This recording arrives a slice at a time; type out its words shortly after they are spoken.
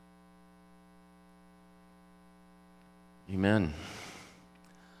Amen.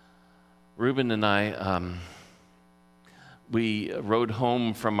 Reuben and I, we rode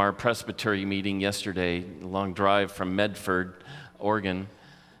home from our presbytery meeting yesterday, a long drive from Medford, Oregon,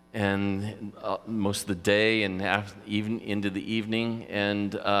 and most of the day and even into the evening.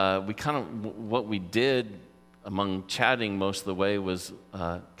 And what we did among chatting most of the way was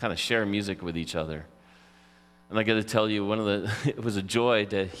kind of share music with each other. And I got to tell you, it was a joy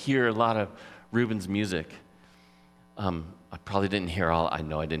to hear a lot of Reuben's music. I probably didn't hear all. I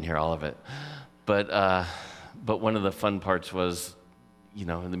know I didn't hear all of it, but one of the fun parts was,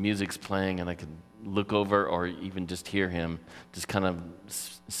 the music's playing, and I could look over or even just hear him just kind of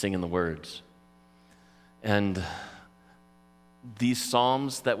singing the words. And these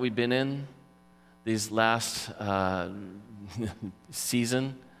psalms that we've been in, these last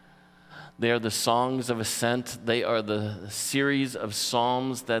season, they are the songs of ascent. They are the series of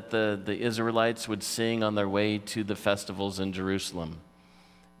psalms that the Israelites would sing on their way to the festivals in Jerusalem.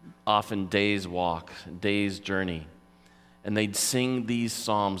 Often days' walk, days' journey. And they'd sing these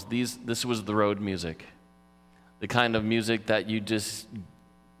psalms. This was the road music. The kind of music that you just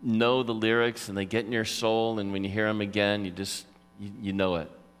know the lyrics and they get in your soul, and when you hear them again, you know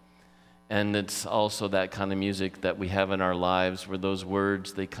it. And it's also that kind of music that we have in our lives where those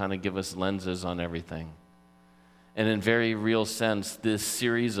words, they kind of give us lenses on everything. And in very real sense, this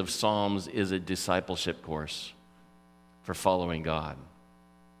series of Psalms is a discipleship course for following God.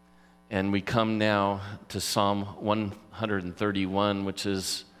 And we come now to Psalm 131, which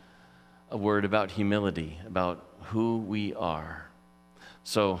is a word about humility, about who we are.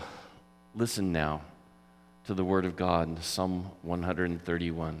 So listen now to the word of God, Psalm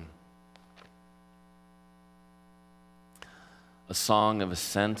 131. A song of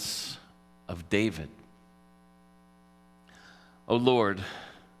ascents of David. O Lord,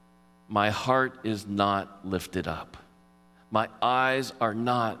 my heart is not lifted up. My eyes are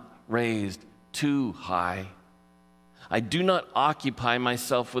not raised too high. I do not occupy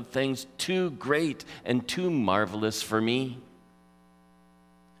myself with things too great and too marvelous for me.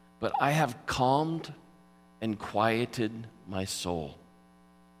 But I have calmed and quieted my soul,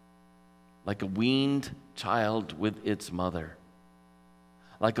 like a weaned child with its mother.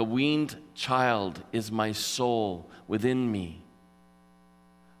 Like a weaned child is my soul within me.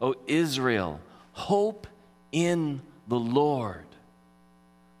 O Israel, hope in the Lord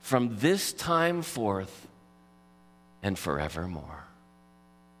from this time forth and forevermore.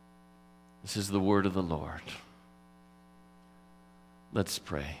 This is the word of the Lord. Let's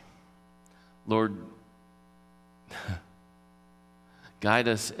pray. Lord, guide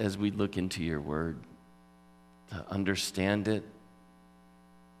us as we look into your word to understand it,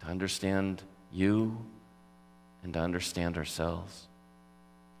 to understand you, and to understand ourselves.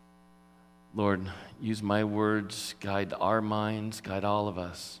 Lord, use my words, guide our minds, guide all of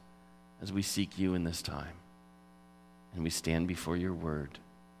us as we seek you in this time. And we stand before your word.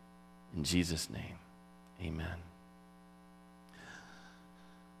 In Jesus' name, amen.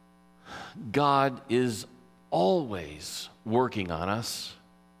 God is always working on us.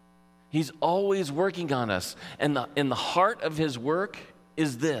 He's always working on us. And in the heart of his work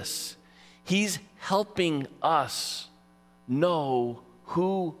is this: he's helping us know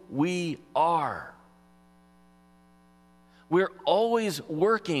who we are. We're always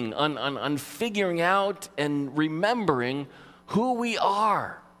working on figuring out and remembering who we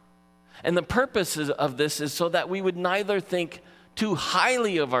are. And the purpose of this is so that we would neither think too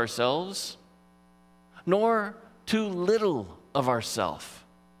highly of ourselves nor too little of ourselves.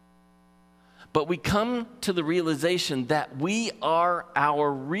 But we come to the realization that we are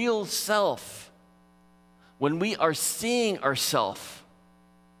our real self when we are seeing ourselves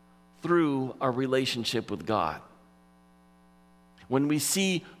through our relationship with God. When we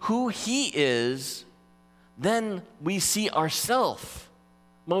see who he is, then we see ourselves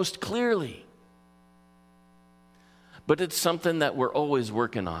most clearly. But it's something that we're always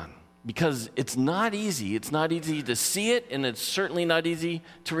working on, because it's not easy. It's not easy to see it, and it's certainly not easy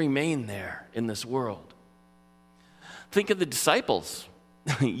to remain there in this world. Think of the disciples.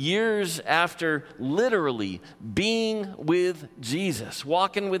 Years after literally being with Jesus,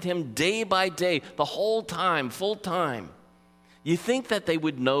 walking with him day by day, the whole time, full time, you think that they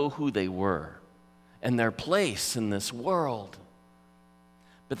would know who they were and their place in this world.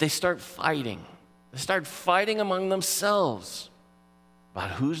 But they start fighting. They start fighting among themselves about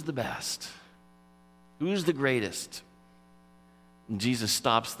who's the best, who's the greatest. And Jesus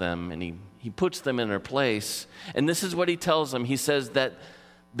stops them, and he puts them in their place. And this is what he tells them. He says that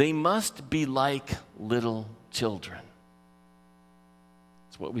they must be like little children.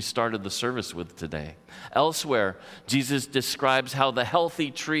 It's what we started the service with today. Elsewhere, Jesus describes how the healthy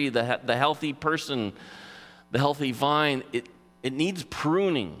tree, the healthy person, the healthy vine, it needs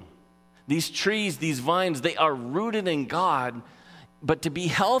pruning. These trees, these vines, they are rooted in God, but to be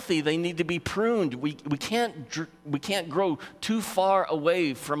healthy, they need to be pruned. We can't grow too far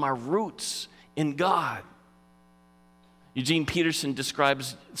away from our roots in God. Eugene Peterson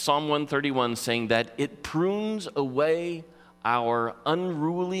describes Psalm 131 saying that it prunes away our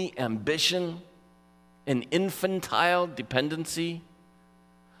unruly ambition and infantile dependency,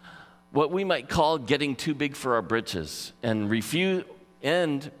 what we might call getting too big for our britches and refusing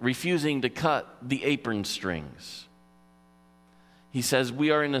to cut the apron strings. He says we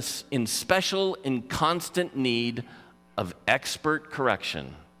are in special and constant need of expert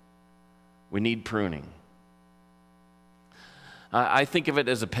correction. We need pruning. I think of it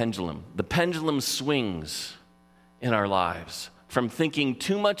as a pendulum. The pendulum swings in our lives from thinking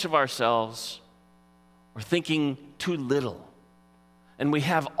too much of ourselves or thinking too little. And we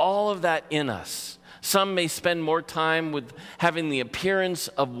have all of that in us. Some may spend more time with having the appearance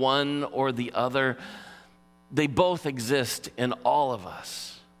of one or the other. They both exist in all of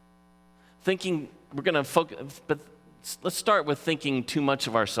us. We're going to focus, but let's start with thinking too much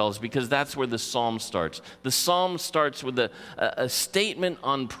of ourselves, because that's where the psalm starts. The psalm starts with a statement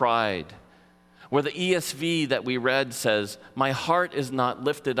on pride, where the ESV that we read says, "My heart is not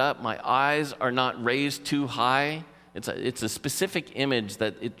lifted up, my eyes are not raised too high." It's a specific image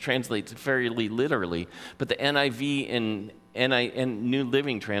that it translates fairly literally, but the NIV and New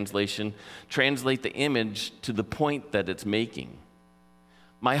Living Translation translate the image to the point that it's making.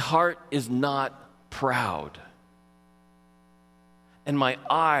 My heart is not proud, and my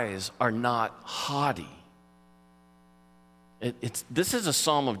eyes are not haughty. This is a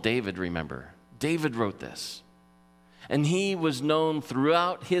Psalm of David, remember. David wrote this, and he was known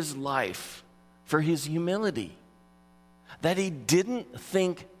throughout his life for his humility, that he didn't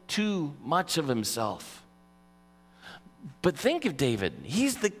think too much of himself. But think of David.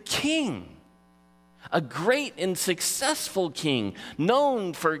 He's the king, a great and successful king,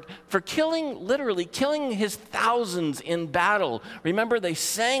 known for literally killing his thousands in battle. Remember, they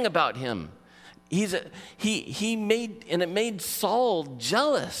sang about him. He made Saul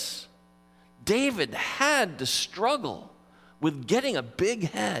jealous. David had to struggle with getting a big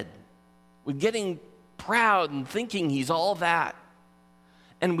head, with getting proud and thinking he's all that.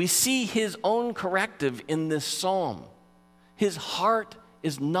 And we see his own corrective in this psalm. His heart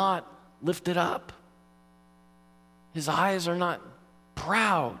is not lifted up. His eyes are not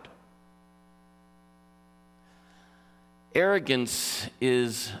proud. Arrogance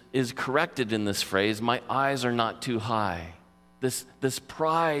is corrected in this phrase, "My eyes are not too high." This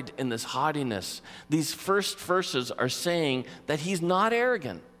pride and this haughtiness. These first verses are saying that he's not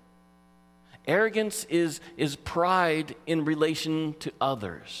arrogant. Arrogance is pride in relation to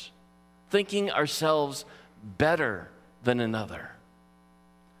others, thinking ourselves better than another.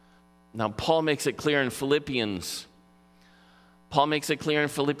 Now, Paul makes it clear in Philippians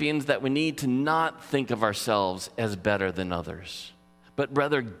that we need to not think of ourselves as better than others, but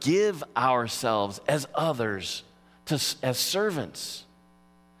rather give ourselves as others, as servants.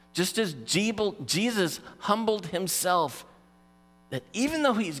 Just as Jesus humbled himself, that even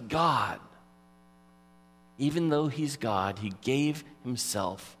though he's God, he gave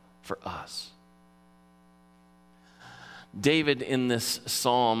himself for us. David in this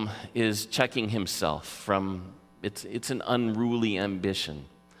psalm is checking himself from it's an unruly ambition,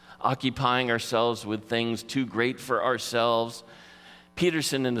 occupying ourselves with things too great for ourselves.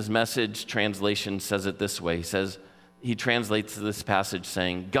 Peterson in his Message translation says it this way. He translates this passage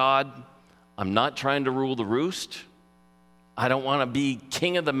saying, "God, I'm not trying to rule the roost. I don't want to be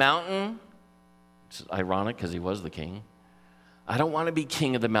king of the mountain." It's ironic because he was the king. "I don't want to be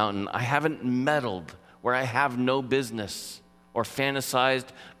king of the mountain. I haven't meddled where I have no business or fantasized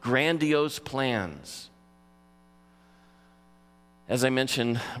grandiose plans." As I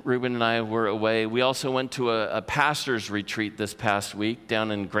mentioned, Reuben and I were away. We also went to a pastor's retreat this past week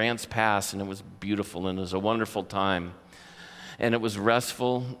down in Grants Pass, and it was beautiful, and it was a wonderful time. And it was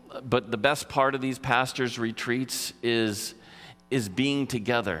restful. But the best part of these pastors' retreats is being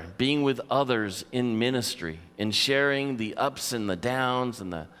together, being with others in ministry, and sharing the ups and the downs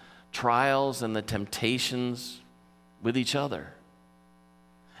and the trials and the temptations with each other.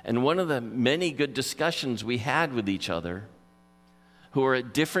 And one of the many good discussions we had with each other, who are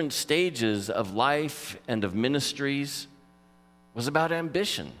at different stages of life and of ministries, was about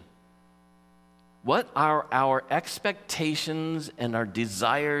ambition. What are our expectations and our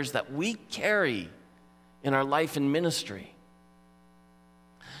desires that we carry in our life and ministry?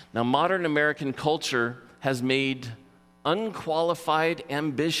 Now, modern American culture has made unqualified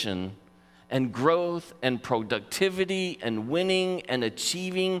ambition and growth and productivity and winning and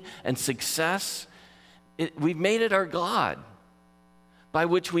achieving and success, we've made it our God, by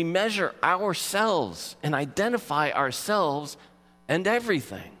which we measure ourselves and identify ourselves and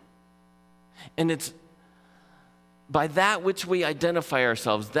everything. And it's by that which we identify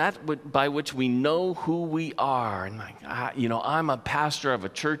ourselves, by which we know who we are. And I'm a pastor of a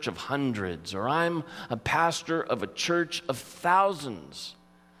church of hundreds, or I'm a pastor of a church of thousands.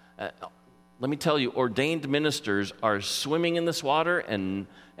 Let me tell you, ordained ministers are swimming in this water and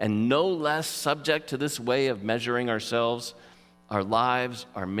no less subject to this way of measuring ourselves, our lives,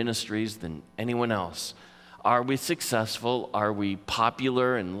 our ministries than anyone else. Are we successful? Are we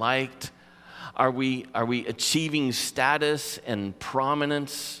popular and liked? Are we achieving status and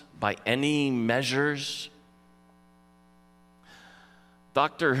prominence by any measures?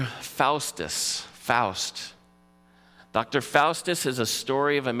 Dr. Faust. Dr. Faustus is a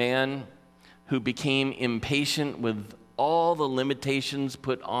story of a man who became impatient with all the limitations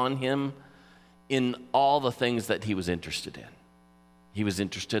put on him in all the things that he was interested in. He was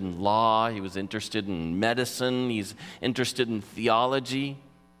interested in law, he was interested in medicine, he's interested in theology.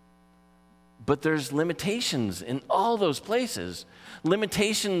 But there's limitations in all those places.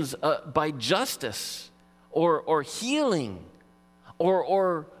 Limitations by justice or healing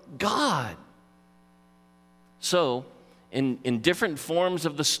or God. So, in different forms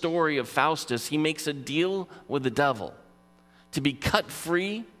of the story of Faustus, he makes a deal with the devil to be cut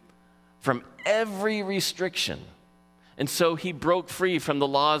free from every restriction. And so he broke free from the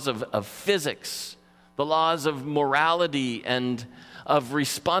laws of physics, the laws of morality and of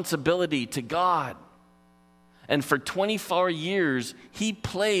responsibility to God. And for 24 years, he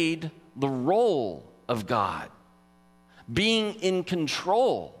played the role of God, being in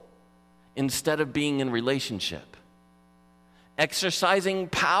control instead of being in relationship, exercising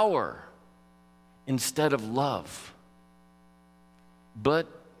power instead of love. But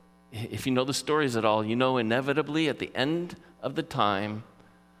if you know the stories at all, you know inevitably at the end of the time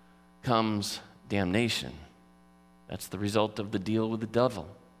comes damnation. That's the result of the deal with the devil.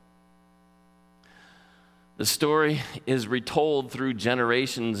 The story is retold through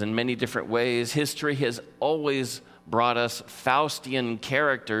generations in many different ways. History has always brought us Faustian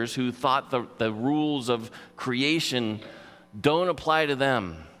characters who thought the rules of creation don't apply to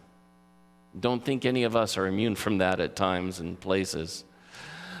them. Don't think any of us are immune from that at times and places.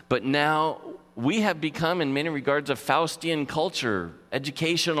 But now we have become, in many regards, a Faustian culture,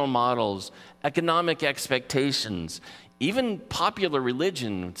 educational models, economic expectations, even popular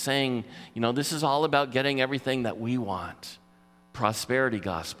religion saying, this is all about getting everything that we want. Prosperity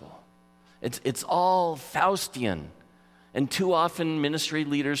gospel. It's all Faustian. And too often ministry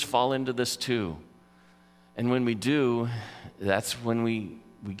leaders fall into this too. And when we do, that's when we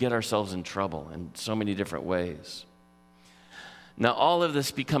get ourselves in trouble in so many different ways. Now, all of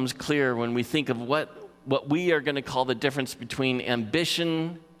this becomes clear when we think of what we are going to call the difference between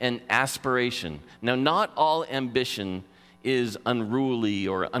ambition and aspiration. Now, not all ambition is unruly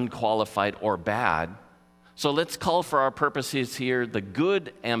or unqualified or bad. So let's call for our purposes here the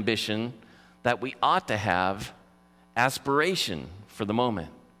good ambition that we ought to have, aspiration for the moment.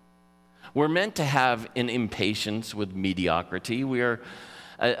 We're meant to have an impatience with mediocrity. We are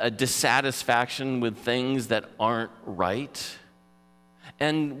a dissatisfaction with things that aren't right.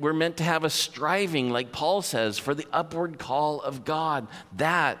 And we're meant to have a striving, like Paul says, for the upward call of God.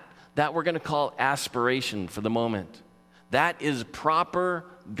 That we're going to call aspiration for the moment. That is proper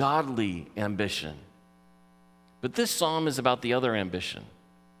godly ambition. But this psalm is about the other ambition.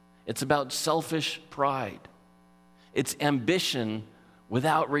 It's about selfish pride. It's ambition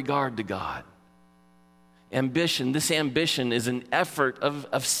without regard to God. This ambition is an effort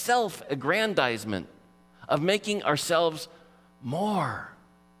of self-aggrandizement, of making ourselves more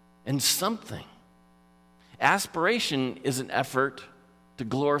and something. Aspiration is an effort to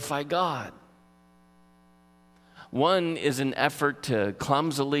glorify God. One is an effort to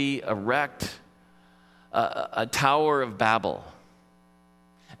clumsily erect a Tower of Babel.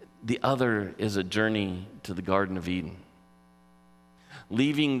 The other is a journey to the Garden of Eden.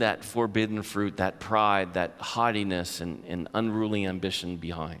 Leaving that forbidden fruit, that pride, that haughtiness, and unruly ambition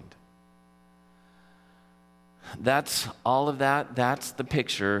behind. That's all of that. That's the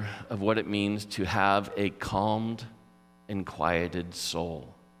picture of what it means to have a calmed and quieted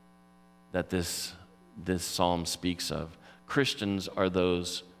soul that this psalm speaks of. Christians are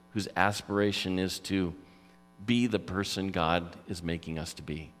those whose aspiration is to be the person God is making us to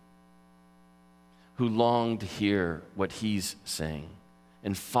be, who long to hear what He's saying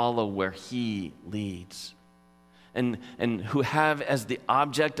and follow where he leads. And who have as the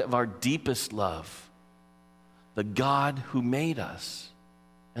object of our deepest love the God who made us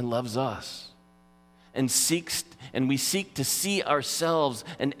and loves us, and we seek to see ourselves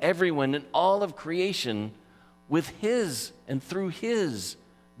and everyone in all of creation with his and through his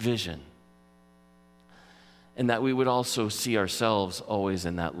vision. And that we would also see ourselves always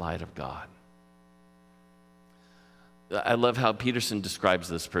in that light of God. I love how Peterson describes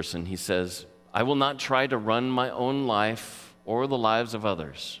this person. He says, I will not try to run my own life or the lives of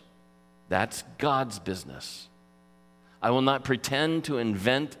others. That's God's business. I will not pretend to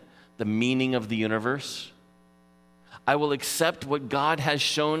invent the meaning of the universe. I will accept what God has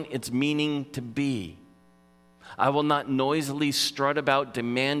shown its meaning to be. I will not noisily strut about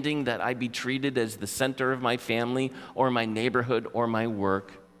demanding that I be treated as the center of my family or my neighborhood or my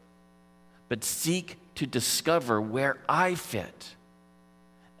work, but seek to discover where I fit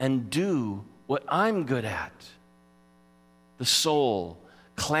and do what I'm good at. The soul,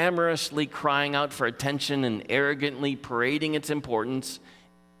 clamorously crying out for attention and arrogantly parading its importance,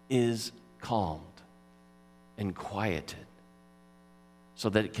 is calmed and quieted so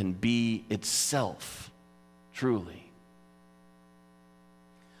that it can be itself truly.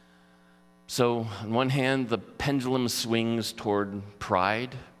 So, on one hand, the pendulum swings toward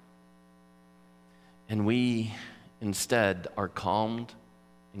pride, and we instead are calmed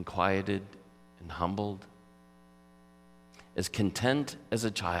and quieted and humbled, as content as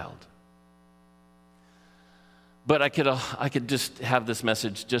a child. But I could just have this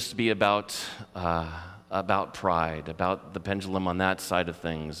message just be about pride, about the pendulum on that side of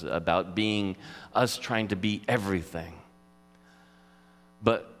things, about being us trying to be everything.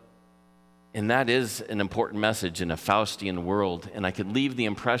 And that is an important message in a Faustian world. And I could leave the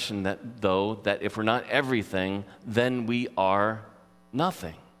impression that if we're not everything, then we are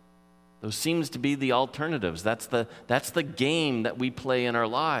nothing. Those seems to be the alternatives. That's the game that we play in our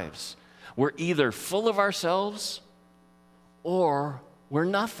lives. We're either full of ourselves or we're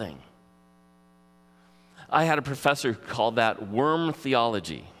nothing. I had a professor who called that worm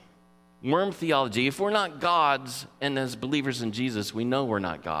theology. Worm theology. If we're not gods, and as believers in Jesus, we know we're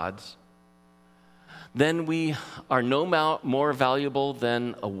not gods, then we are no more valuable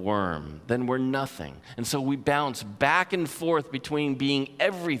than a worm. Then we're nothing. And so we bounce back and forth between being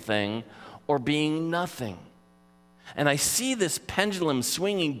everything or being nothing. And I see this pendulum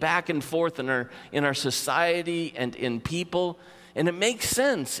swinging back and forth in our society and in people. And it makes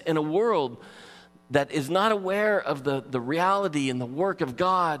sense in a world that is not aware of the reality and the work of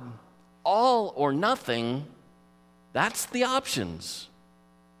God. All or nothing, that's the options.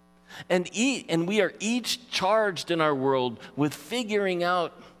 And we are each charged in our world with figuring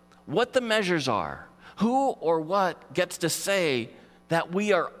out what the measures are. Who or what gets to say that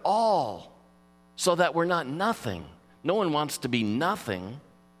we are all, so that we're not nothing. No one wants to be nothing.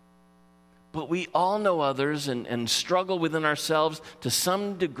 But we all know others and struggle within ourselves to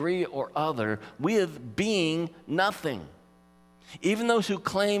some degree or other with being nothing. Even those who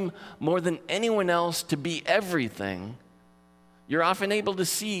claim more than anyone else to be everything, you're often able to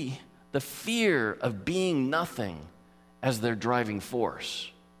see the fear of being nothing as their driving force.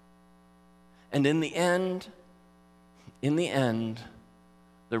 And in the end,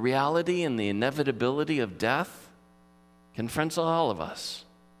 the reality and the inevitability of death confronts all of us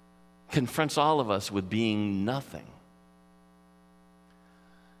with being nothing.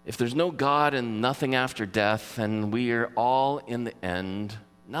 If there's no God and nothing after death, then we are all in the end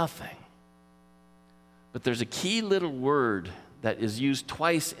nothing. But there's a key little word that is used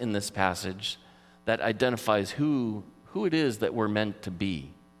twice in this passage that identifies who it is that we're meant to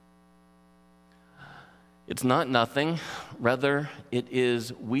be. It's not nothing. Rather, it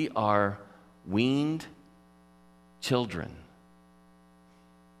is we are weaned children.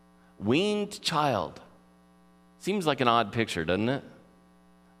 Weaned child. Seems like an odd picture, doesn't it?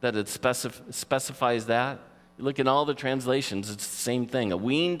 That it specifies that. You look in all the translations, it's the same thing, a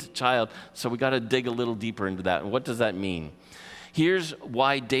weaned child. So we got to dig a little deeper into that. And what does that mean? Here's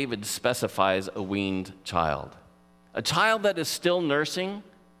why David specifies a weaned child. A child that is still nursing,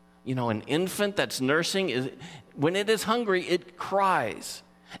 an infant that's nursing, when it is hungry, it cries.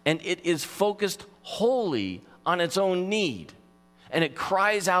 And it is focused wholly on its own need. And it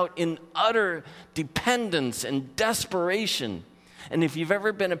cries out in utter dependence and desperation. And if you've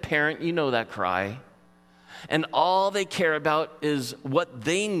ever been a parent, you know that cry. And all they care about is what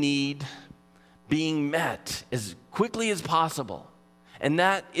they need being met as quickly as possible. And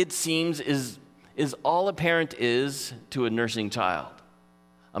that, it seems, is all a parent is to a nursing child.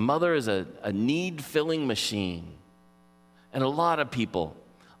 A mother is a need-filling machine. And a lot of people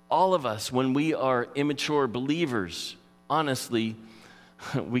all of us, when we are immature believers, honestly,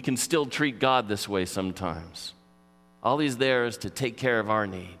 we can still treat God this way sometimes. All he's there is to take care of our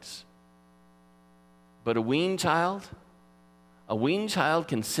needs. But a weaned child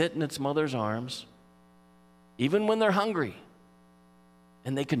can sit in its mother's arms, even when they're hungry,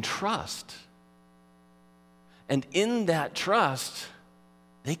 and they can trust. And in that trust,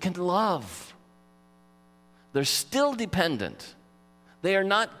 they can love. They're still dependent. They are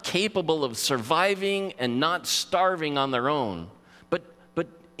not capable of surviving and not starving on their own. But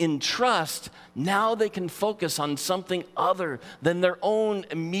in trust, now they can focus on something other than their own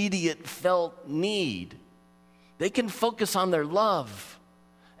immediate felt need. They can focus on their love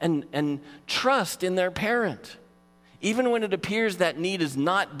and trust in their parent. Even when it appears that need is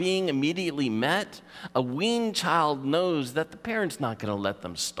not being immediately met, a weaned child knows that the parent's not going to let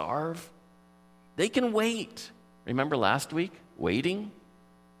them starve. They can wait. Remember last week? Waiting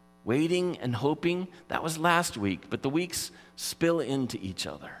and hoping. That was last week, but the weeks spill into each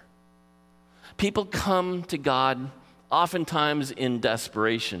other. People come to God oftentimes in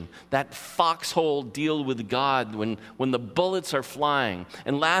desperation. That foxhole deal with God when the bullets are flying.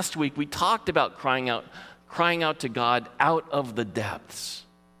 And last week we talked about crying out to God out of the depths.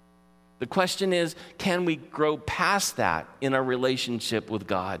 The question is, can we grow past that in our relationship with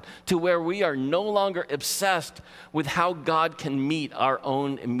God to where we are no longer obsessed with how God can meet our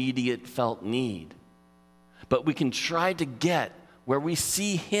own immediate felt need, but we can try to get where we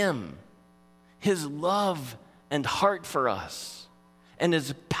see Him, His love and heart for us, and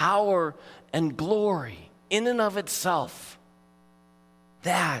His power and glory in and of itself.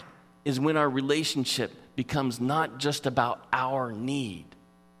 That is when our relationship becomes not just about our need,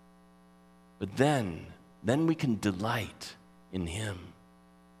 but then we can delight in Him.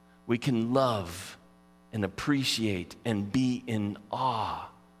 We can love and appreciate and be in awe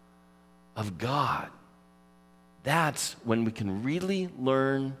of God. That's when we can really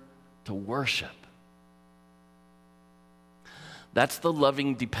learn to worship. That's the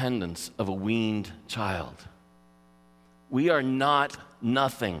loving dependence of a weaned child. We are not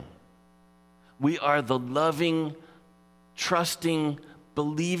nothing. We are the loving, trusting,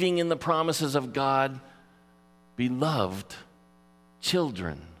 believing in the promises of God, beloved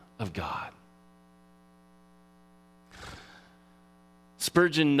children of God.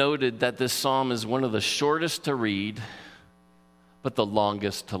 Spurgeon noted that this psalm is one of the shortest to read, but the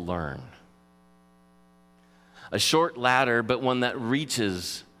longest to learn. A short ladder, but one that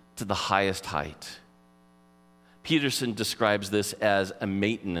reaches to the highest height. Peterson describes this as a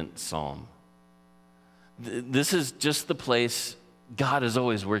maintenance psalm. This is just the place God is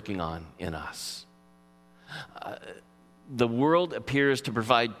always working on in us. The world appears to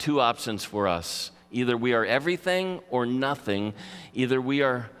provide two options for us. Either we are everything or nothing. Either we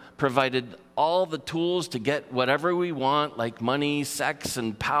are provided all the tools to get whatever we want, like money, sex,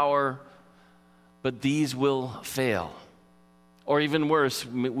 and power, but these will fail. Or even worse,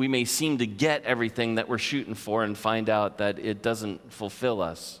 we may seem to get everything that we're shooting for and find out that it doesn't fulfill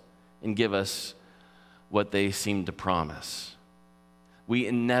us and give us what they seem to promise. We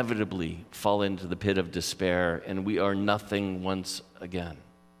inevitably fall into the pit of despair, and we are nothing once again.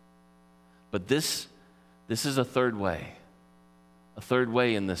 But this is a third way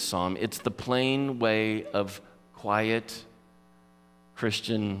in this psalm. It's the plain way of quiet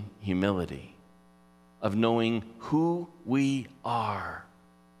Christian humility, of knowing who we are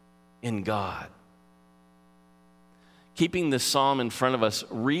in God. Keeping this psalm in front of us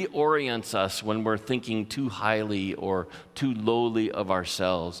reorients us when we're thinking too highly or too lowly of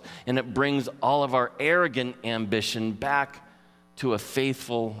ourselves, and it brings all of our arrogant ambition back to a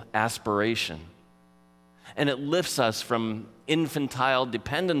faithful aspiration. And it lifts us from infantile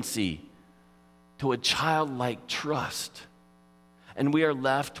dependency to a childlike trust. And we are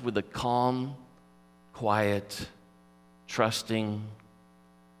left with a calm, quiet, trusting,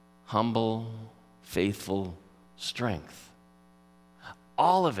 humble, faithful strength.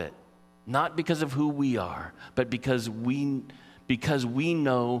 All of it, not because of who we are, but because we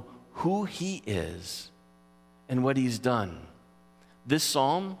know who He is and what He's done. This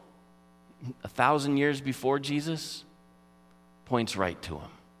psalm, 1,000 years before Jesus, points right to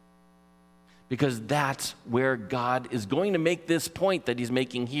Him. Because that's where God is going to make this point that He's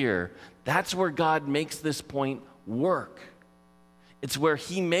making here. That's where God makes this point work. It's where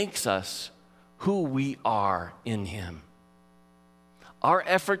He makes us who we are in Him. Our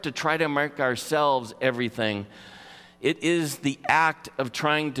effort to try to make ourselves everything, it is the act of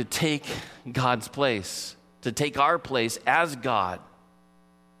trying to take God's place, to take our place as God.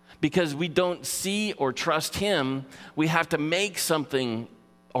 Because we don't see or trust Him, we have to make something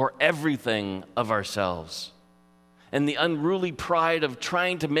or everything of ourselves. And the unruly pride of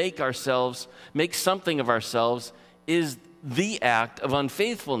trying to make something of ourselves, is the act of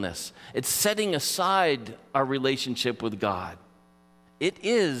unfaithfulness. It's setting aside our relationship with God. It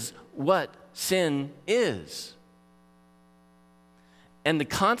is what sin is. And the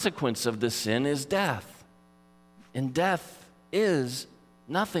consequence of this sin is death. And death is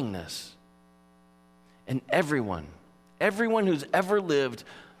nothingness. And everyone who's ever lived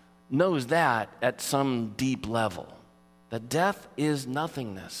knows that at some deep level, that death is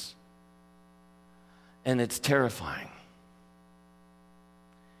nothingness. And it's terrifying.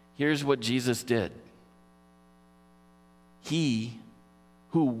 Here's what Jesus did. He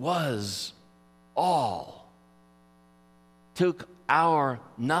who was all took our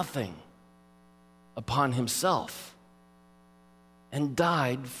nothing upon himself and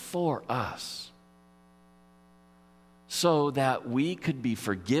died for us, so that we could be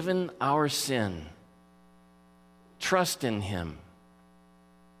forgiven our sin, trust in him,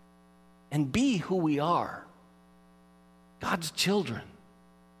 and be who we are, God's children,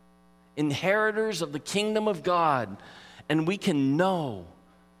 inheritors of the kingdom of God. And we can know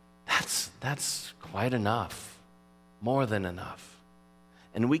that's quite enough, more than enough.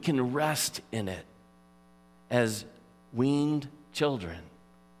 And we can rest in it as weaned children,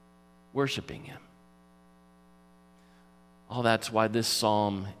 worshiping him. Oh, that's why this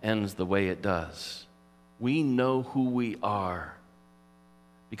psalm ends the way it does. We know who we are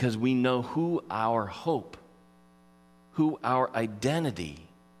because we know who our hope, who our identity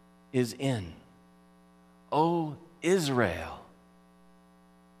is in. O Israel,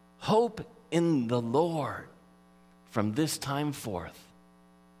 hope in the Lord from this time forth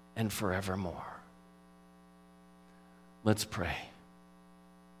and forevermore. Let's pray.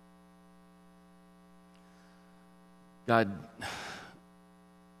 God,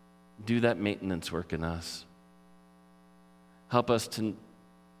 do that maintenance work in us. Help us to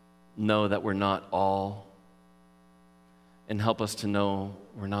know that we're not all, and help us to know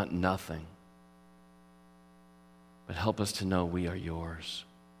we're not nothing. But help us to know we are yours.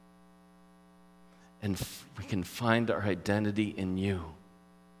 And we can find our identity in you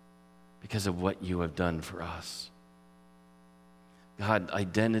because of what you have done for us. God,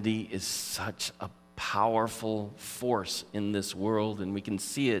 identity is such a powerful force in this world, and we can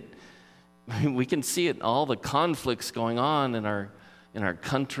see it. We can see it in all the conflicts going on in our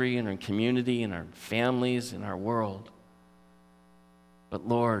country, in our community, in our families, in our world. But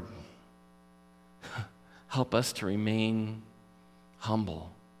Lord, help us to remain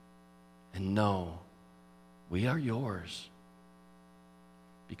humble and know we are yours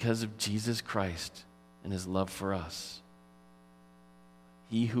because of Jesus Christ and his love for us.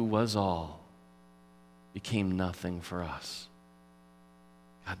 He who was all became nothing for us.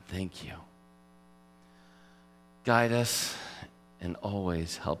 God, thank you. Guide us and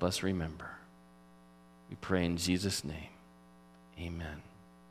always help us remember. We pray in Jesus' name. Amen.